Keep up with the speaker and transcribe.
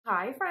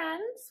Hi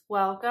friends,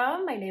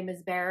 welcome. My name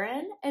is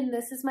Baron and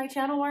this is my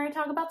channel where I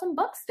talk about some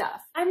book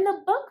stuff. I'm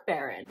the Book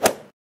Baron.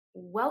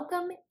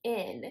 Welcome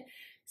in.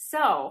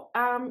 So,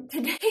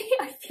 today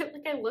I feel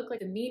like I look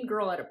like a mean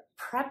girl at a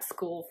prep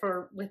school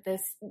with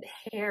this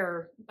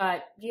hair,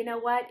 but you know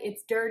what?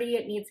 It's dirty,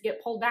 it needs to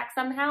get pulled back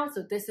somehow,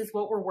 so this is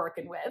what we're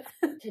working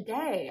with.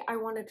 Today, I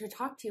wanted to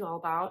talk to you all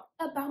about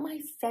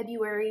my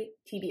February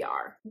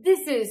TBR.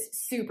 This is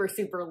super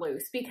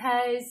loose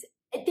because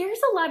there's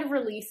a lot of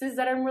releases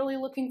that I'm really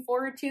looking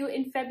forward to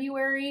in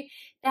February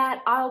that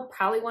I'll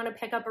probably want to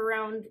pick up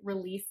around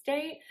release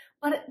date,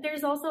 but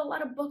there's also a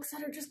lot of books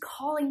that are just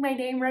calling my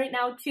name right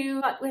now too.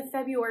 But with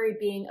February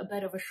being a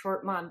bit of a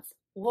short month,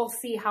 we'll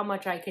see how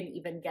much I can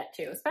even get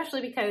to,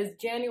 especially because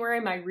January,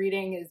 my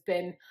reading has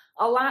been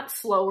a lot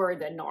slower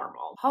than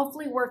normal.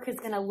 Hopefully work is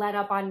gonna let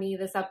up on me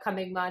this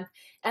upcoming month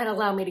and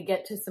allow me to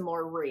get to some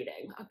more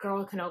reading. A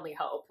girl can only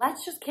hope.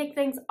 Let's just kick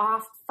things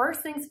off.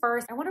 First things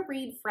first, I wanna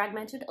read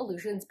Fragmented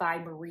Illusions by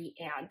Marie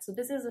Anne. So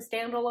this is a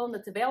standalone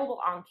that's available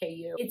on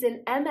KU. It's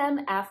an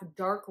MMF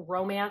dark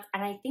romance,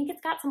 and I think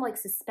it's got some like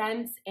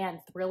suspense and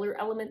thriller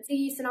elements.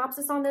 The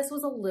synopsis on this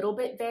was a little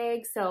bit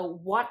vague, so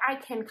what I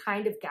can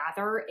kind of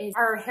gather is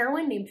our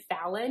heroine named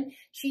Fallon,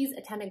 she's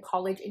attending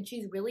college and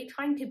she's really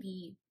trying to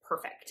be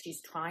perfect. She's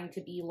trying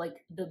to be like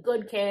the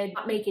good kid,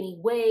 not make any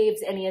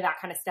waves, any of that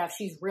kind of stuff.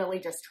 She's really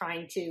just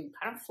trying to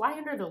kind of fly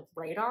under the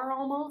radar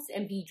almost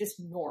and be just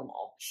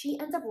normal. She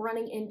ends up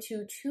running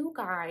into two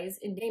guys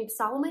named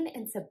Solomon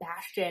and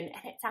Sebastian,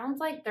 and it sounds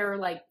like they're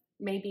like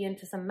maybe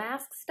into some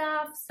mask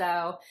stuff,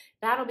 so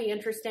that'll be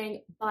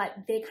interesting. But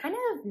they kind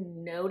of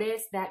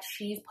notice that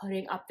she's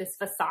putting up this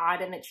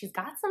facade and that she's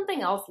got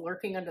something else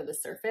lurking under the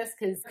surface,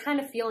 because kind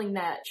of feeling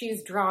that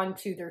she's drawn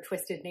to their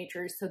twisted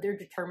natures, so they're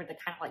determined to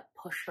kind of like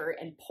push her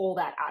and pull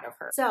that out of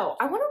her. So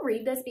I want to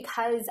read this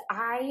because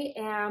I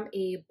am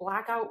a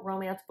Blackout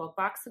Romance book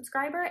box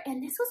subscriber,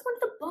 and this was one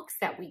of the books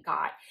that we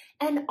got.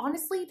 And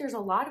honestly, there's a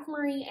lot of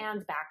Marie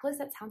Anne's backlist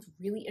that sounds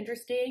really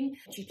interesting.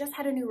 She just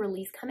had a new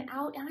release come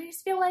out, and I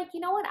just feel like, you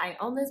know what, I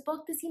own this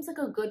book. This seems like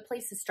a good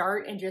place to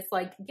start and just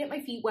like get my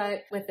feet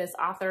wet with this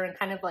author and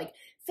kind of like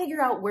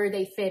figure out where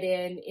they fit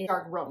in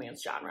dark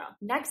romance genre.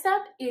 Next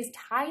up is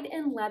Tied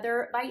in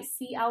Leather by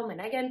C.L.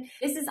 Menegan.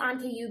 This is on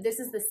KU.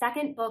 This is the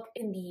second book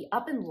in the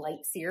Up in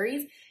Light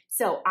series.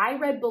 So I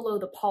read Below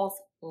the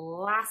Pulse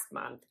last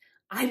month.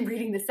 I'm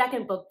reading the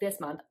second book this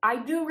month.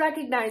 I do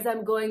recognize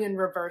I'm going in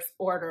reverse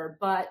order,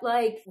 but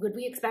like, would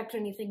we expect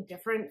anything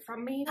different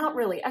from me? Not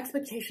really.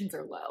 Expectations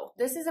are low.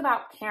 This is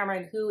about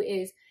Cameron, who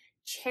is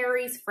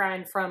Cherry's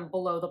friend from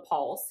Below the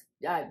Pulse.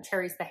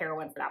 Cherry's the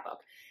heroine for that book.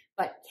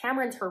 But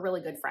Cameron's her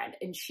really good friend,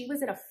 and she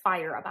was in a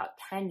fire about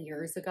 10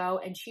 years ago,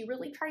 and she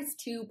really tries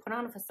to put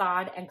on a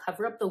facade and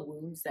cover up the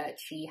wounds that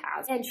she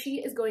has. And she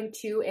is going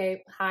to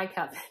hi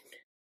Kevin.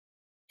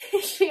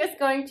 She is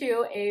going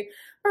to a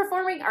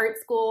performing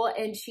arts school,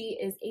 and she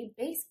is a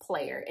bass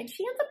player, and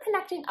she ends up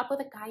connecting up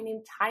with a guy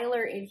named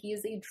Tyler, and he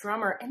is a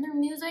drummer, and their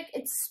music,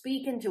 it's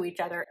speaking to each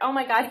other. Oh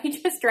my god,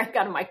 he just drank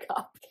out of my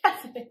cup.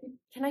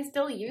 Can I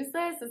still use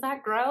this? Is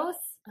that gross?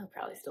 I'll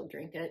probably still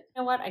drink it.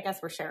 You know what? I guess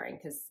we're sharing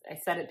because I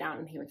set it down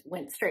and he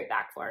went straight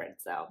back for it.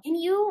 So can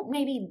you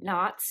maybe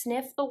not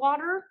sniff the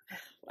water?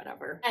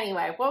 Whatever.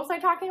 Anyway, what was I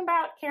talking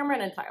about?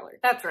 Cameron and Tyler.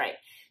 That's right.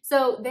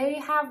 So they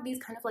have these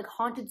kind of like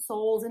haunted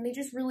souls, and they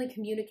just really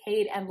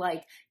communicate and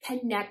like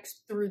connect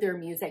through their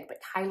music. But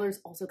Tyler's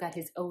also got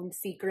his own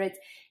secrets,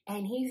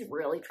 and he's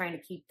really trying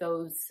to keep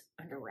those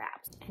under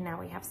wraps. And now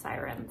we have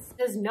sirens.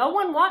 Does no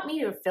one want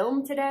me to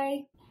film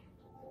today?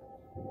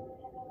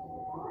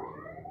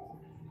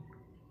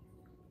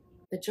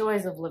 The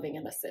joys of living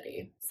in a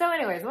city. So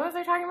anyways, what was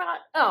I talking about?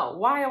 Oh,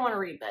 why I want to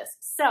read this.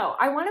 So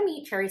I want to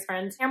meet Cherry's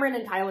friends. Cameron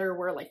and Tyler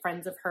were like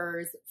friends of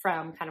hers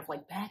from kind of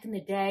like back in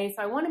the day.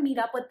 So I want to meet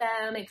up with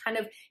them and kind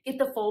of get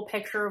the full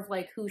picture of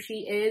like who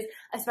she is,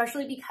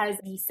 especially because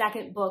the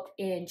second book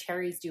in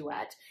Cherry's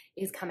duet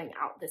is coming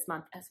out this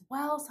month as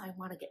well. So I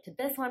want to get to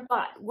this one.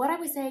 But what I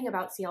was saying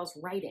about CL's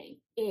writing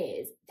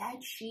is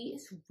that she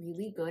is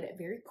really good at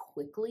very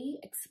quickly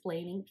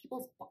explaining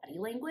people's body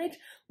language,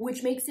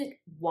 which makes it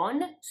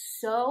one,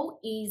 so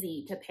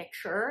easy to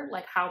picture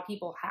like how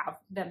people have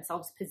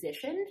themselves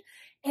positioned.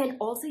 And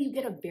also you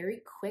get a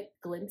very quick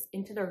glimpse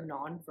into their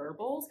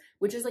nonverbals,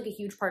 which is like a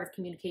huge part of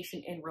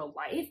communication in real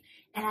life.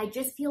 And I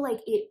just feel like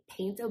it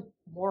paints a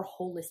more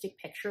holistic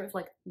picture of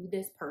like who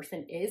this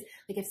person is.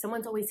 Like if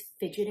someone's always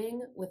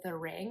fidgeting with a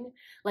ring,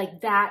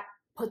 like that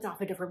puts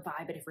off a different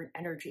vibe, a different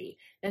energy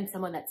than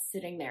someone that's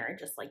sitting there and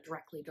just like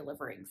directly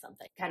delivering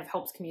something. Kind of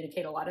helps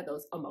communicate a lot of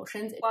those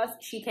emotions. Plus,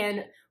 she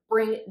can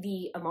bring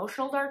the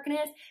emotional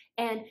darkness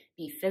and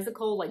the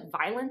physical, like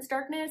violence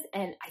darkness.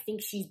 And I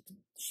think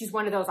she's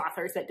one of those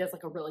authors that does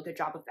like a really good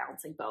job of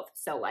balancing both.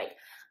 So like,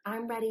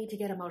 I'm ready to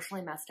get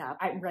emotionally messed up.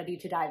 I'm ready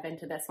to dive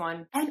into this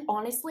one. And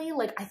honestly,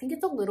 like, I think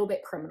it's a little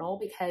bit criminal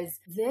because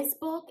this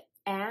book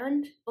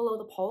and Below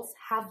the Pulse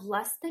have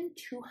less than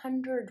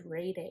 200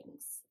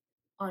 ratings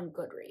on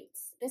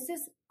Goodreads. This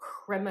is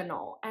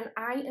criminal, and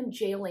I am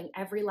jailing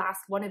every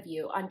last one of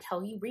you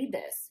until you read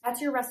this.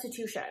 That's your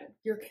restitution,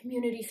 your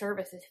community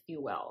service, if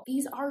you will.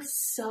 These are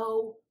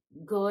so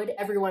good.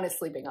 Everyone is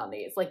sleeping on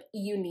these. Like,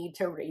 you need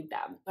to read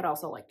them, but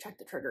also like check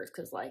the triggers,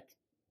 because like,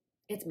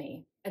 it's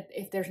me.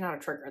 If there's not a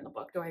trigger in the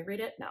book, do I read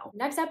it? No.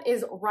 Next up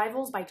is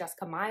Rivals by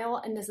Jessica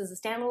Mile, and this is a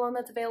standalone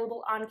that's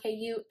available on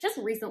KU, just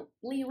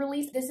recently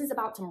released. This is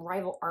about some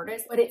rival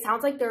artists, but it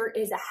sounds like there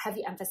is a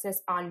heavy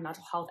emphasis on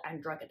mental health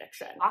and drug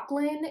addiction.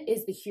 Lachlan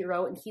is the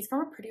hero, and he's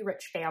from a pretty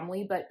rich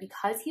family, but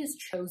because he has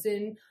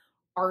chosen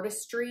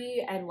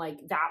artistry and like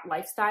that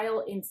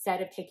lifestyle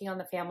instead of taking on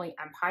the family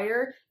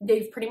empire,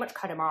 they've pretty much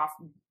cut him off.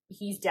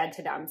 He's dead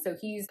to them. So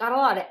he's got a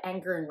lot of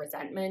anger and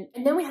resentment.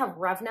 And then we have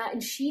Revna,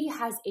 and she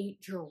has a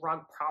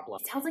drug problem.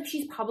 It sounds like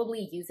she's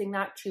probably using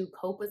that to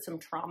cope with some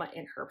trauma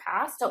in her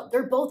past. So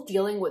they're both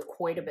dealing with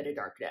quite a bit of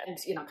darkness and,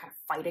 you know, kind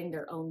of fighting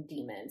their own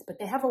demons. But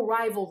they have a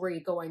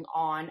rivalry going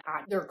on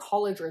at their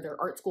college or their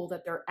art school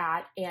that they're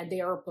at, and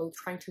they are both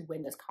trying to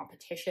win this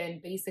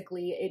competition.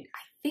 Basically, I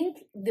think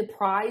the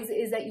prize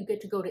is that you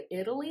get to go to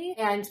Italy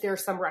and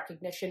there's some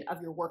recognition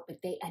of your work, but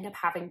they end up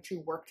having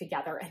to work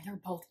together, and they're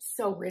both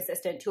so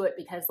resistant to it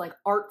because like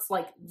art's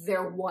like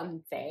their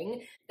one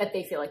thing that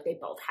they feel like they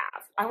both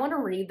have. I want to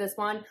read this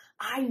one.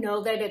 I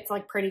know that it's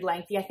like pretty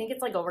lengthy. I think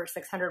it's like over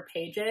 600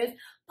 pages,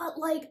 but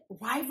like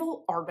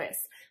rival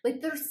artists,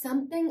 like there's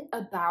something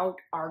about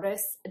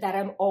artists that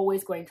I'm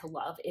always going to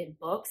love in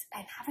books,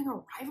 and having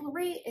a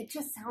rivalry, it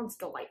just sounds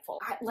delightful.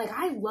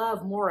 I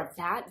love more of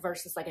that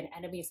versus like an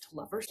enemies to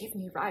lovers. Give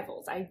me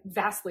rivals. I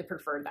vastly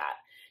prefer that.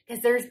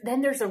 Because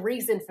there's a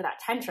reason for that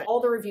tension.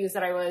 All the reviews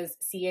that I was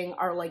seeing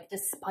are like,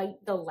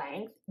 despite the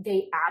length,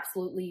 they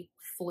absolutely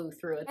flew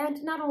through it.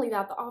 And not only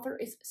that, the author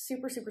is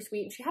super, super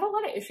sweet. She had a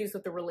lot of issues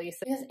with the release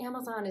because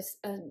Amazon is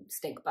a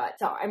stink butt.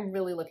 So I'm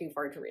really looking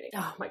forward to reading.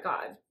 Oh my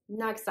God.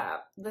 Next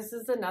up, this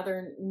is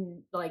another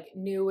like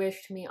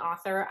newish to me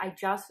author. I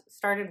just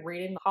started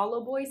reading the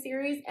Hollow Boy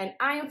series, and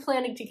I am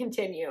planning to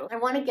continue. I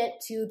want to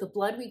get to The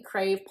Blood We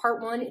Crave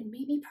Part 1 and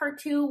maybe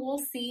Part 2. We'll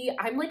see.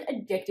 I'm like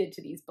addicted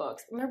to these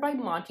books, and they're by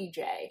Monty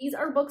J. These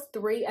are books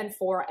 3 and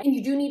 4, and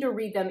you do need to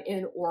read them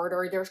in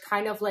order. There's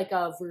kind of like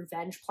a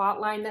revenge plot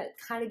line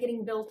that's kind of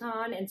getting built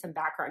on and some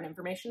background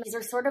information. These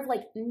are sort of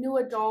like new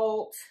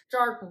adult,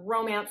 dark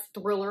romance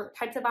thriller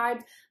types of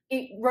vibes.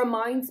 It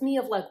reminds me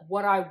of like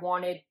what I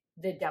wanted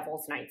the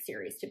Devil's Night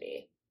series to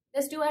be.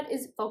 This duet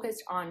is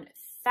focused on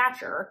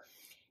Thatcher,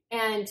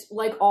 and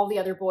like all the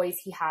other boys,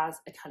 he has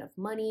a ton of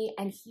money,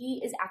 and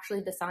he is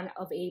actually the son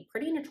of a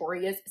pretty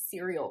notorious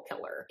serial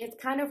killer.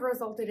 It's kind of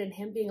resulted in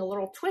him being a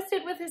little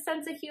twisted with his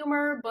sense of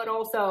humor, but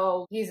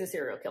also he's a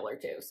serial killer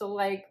too. So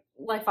like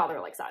father,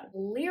 like son.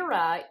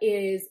 Lyra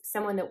is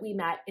someone that we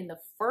met in the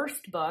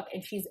first book,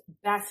 and she's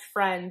best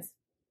friends.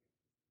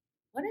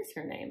 What is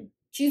her name?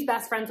 She's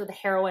best friends with the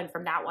heroine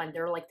from that one.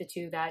 They're like the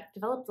two that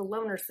developed the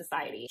Loner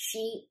Society.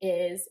 She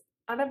is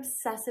an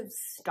obsessive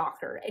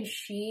stalker, and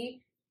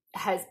she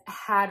has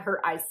had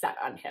her eyes set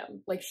on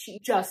him. Like, she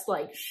just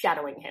like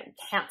shadowing him,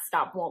 can't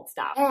stop, won't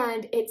stop.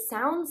 And it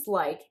sounds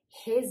like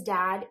his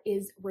dad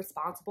is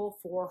responsible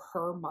for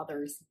her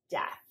mother's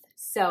death.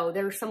 So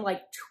there's some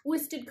like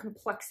twisted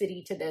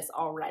complexity to this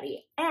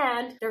already.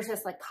 And there's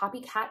this like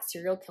copycat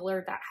serial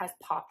killer that has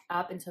popped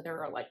up. And so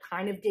they're like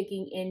kind of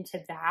digging into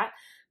that.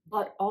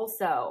 But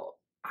also,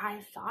 I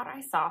thought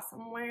I saw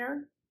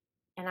somewhere,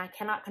 and I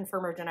cannot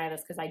confirm or deny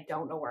this because I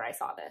don't know where I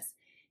saw this,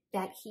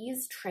 that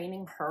he's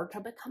training her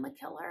to become a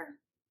killer.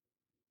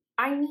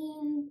 I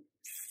mean,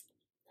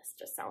 this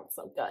just sounds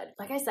so good.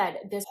 Like I said,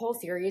 this whole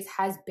series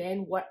has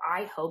been what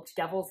I hoped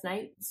Devil's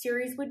Night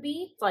series would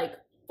be. It's like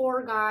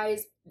 4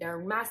 guys,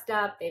 they're messed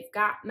up, they've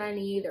got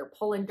money, they're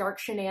pulling dark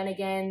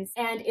shenanigans,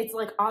 and it's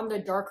like on the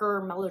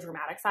darker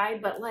melodramatic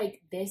side, but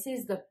like this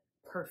is the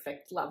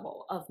perfect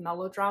level of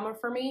melodrama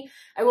for me.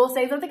 I will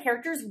say that the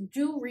characters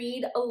do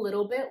read a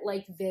little bit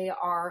like they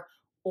are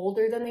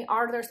older than they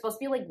are. They're supposed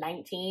to be like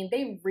 19.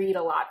 They read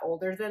a lot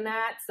older than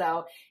that.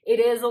 So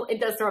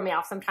it does throw me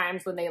off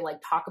sometimes when they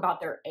like talk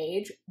about their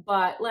age,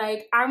 but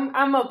like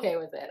I'm okay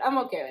with it. I'm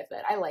okay with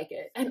it. I like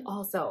it. And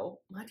also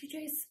Monty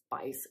J's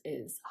spice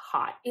is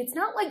hot. It's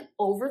not like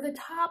over the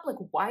top, like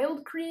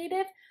wild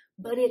creative,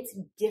 but it's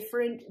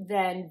different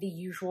than the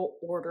usual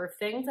order of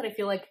things that I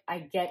feel like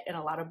I get in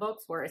a lot of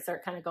books where I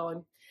start kind of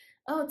going,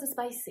 oh, it's a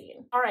spice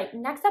scene. All right,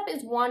 next up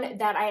is one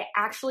that I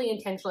actually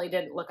intentionally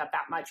didn't look up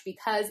that much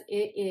because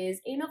it is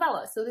a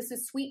novella. So this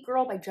is Sweet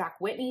Girl by Jack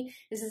Whitney.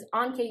 This is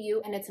on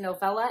KU, and it's a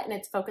novella, and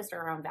it's focused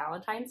around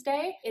Valentine's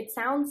Day. It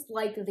sounds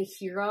like the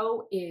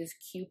hero is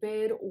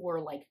Cupid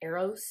or like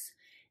Eros,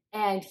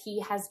 And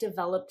he has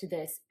developed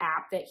this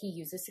app that he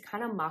uses to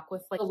kind of mock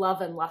with like the love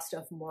and lust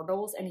of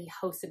mortals. And he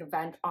hosts an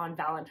event on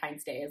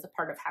Valentine's Day as a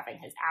part of having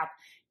his app.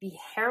 The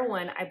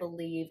heroine, I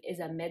believe, is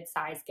a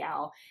mid-sized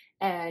gal.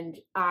 And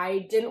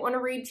I didn't want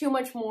to read too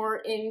much more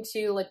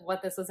into like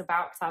what this was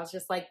about, because I was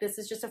just like, this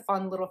is just a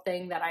fun little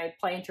thing that I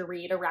plan to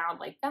read around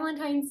like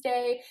Valentine's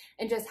Day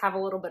and just have a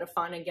little bit of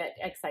fun and get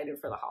excited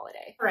for the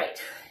holiday. All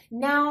right,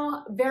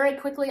 now very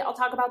quickly, I'll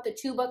talk about the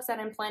 2 books that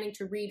I'm planning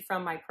to read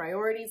from my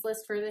priorities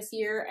list for this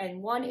year.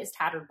 And one is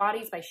Tattered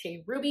Bodies by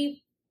Shea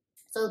Ruby.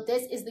 So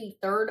this is the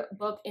 3rd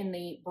book in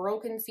the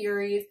Broken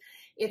series.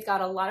 It's got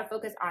a lot of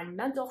focus on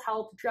mental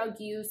health, drug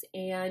use,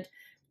 and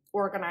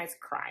organized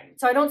crime.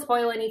 So I don't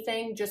spoil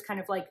anything, just kind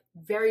of like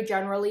very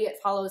generally, it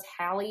follows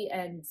Hallie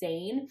and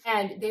Zane,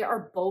 and they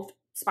are both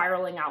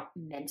spiraling out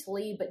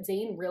mentally, but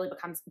Zane really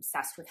becomes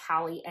obsessed with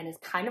Hallie and is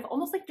kind of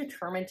almost like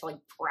determined to like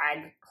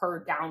drag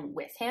her down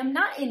with him.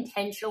 Not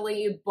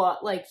intentionally,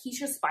 but like he's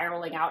just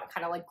spiraling out and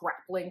kind of like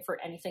grappling for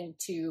anything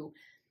to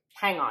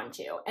hang on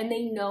to. And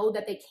they know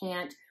that they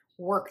can't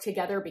work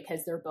together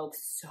because they're both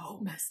so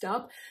messed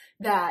up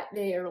that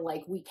they're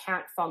like, we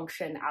can't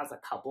function as a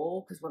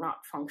couple because we're not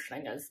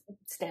functioning as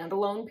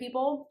standalone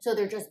people. So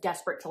they're just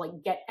desperate to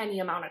like get any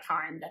amount of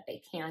time that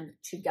they can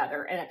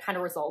together. And it kind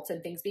of results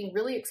in things being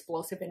really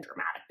explosive and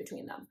dramatic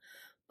between them.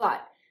 But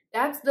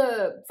that's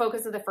the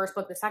focus of the 1st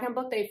book. The 2nd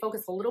book, they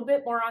focus a little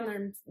bit more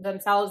on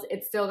themselves.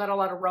 It's still got a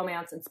lot of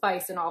romance and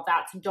spice and all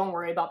that, so don't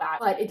worry about that.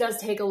 But it does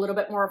take a little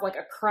bit more of like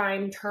a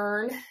crime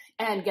turn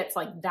and gets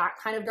like that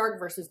kind of dark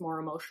versus more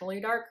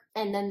emotionally dark.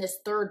 And then this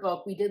 3rd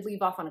book, we did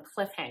leave off on a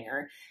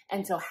cliffhanger.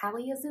 And so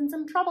Hallie is in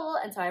some trouble.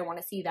 And so I want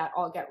to see that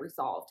all get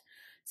resolved.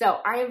 So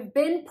I've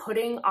been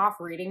putting off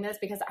reading this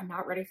because I'm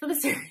not ready for the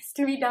series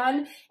to be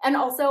done. And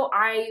also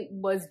I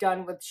was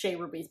done with Shea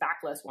Ruby's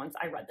backlist once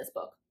I read this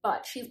book,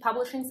 but she's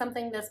publishing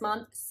something this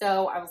month.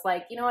 So I was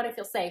like, you know what? I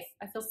feel safe.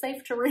 I feel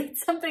safe to read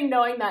something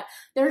knowing that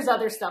there's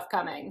other stuff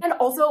coming. And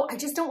also I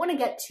just don't want to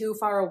get too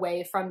far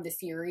away from the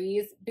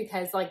series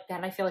because like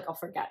then I feel like I'll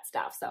forget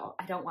stuff. So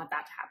I don't want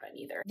that to happen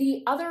either.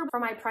 The other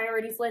from my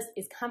priorities list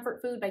is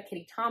Comfort Food by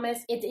Kitty Thomas.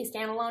 It's a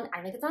standalone.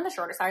 I think it's on the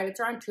shorter side. It's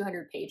around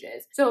 200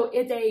 pages. So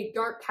it's a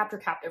dark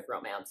captive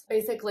romance.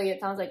 Basically, it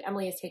sounds like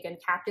Emily is taken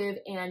captive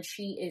and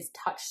she is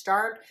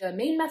touch-starved. The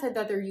main method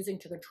that they're using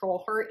to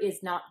control her is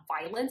not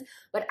violence,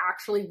 but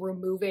actually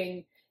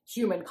removing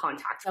human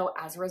contact. So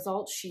as a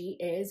result, she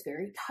is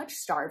very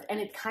touch-starved, and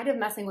it's kind of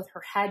messing with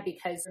her head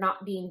because they're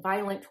not being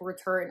violent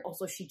towards her, and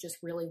also she just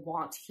really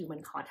wants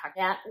human contact.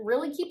 That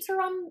really keeps her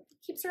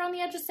on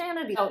the edge of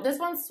sanity. So this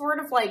one's sort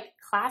of like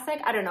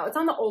classic. I don't know. It's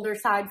on the older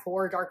side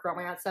for dark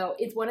romance. So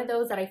it's one of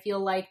those that I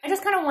feel like I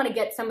just kind of want to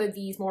get some of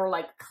these more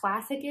like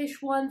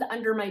classic-ish ones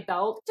under my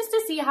belt just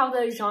to see how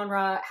the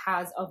genre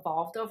has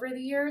evolved over the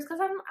years, because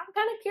I'm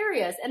kind of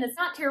curious. And it's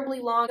not terribly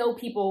long, though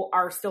people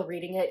are still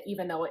reading it,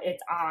 even though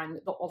it's on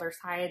the older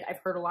side. I've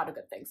heard a lot of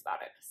good things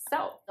about it.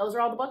 So those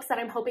are all the books that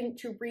I'm hoping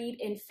to read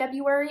in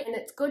February, and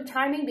it's good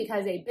timing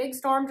because a big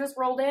storm just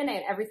rolled in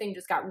and everything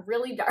just got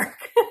really dark.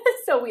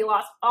 So we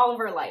lost all of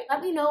our light.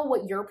 Let me know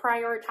what you're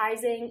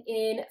prioritizing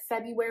in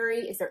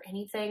February. Is there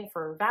anything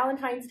for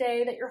Valentine's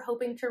Day that you're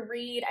hoping to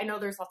read? I know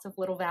there's lots of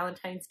little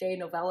Valentine's Day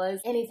novellas.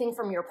 Anything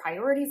from your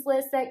priorities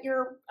list that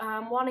you're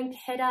wanting to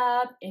hit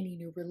up? Any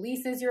new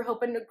releases you're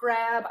hoping to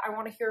grab? I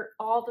want to hear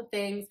all the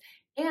things.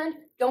 And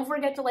don't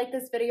forget to like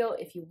this video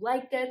if you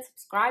liked it,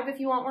 subscribe if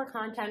you want more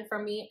content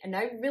from me, and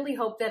I really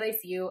hope that I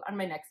see you on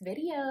my next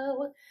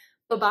video.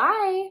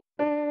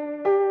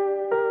 Bye-bye!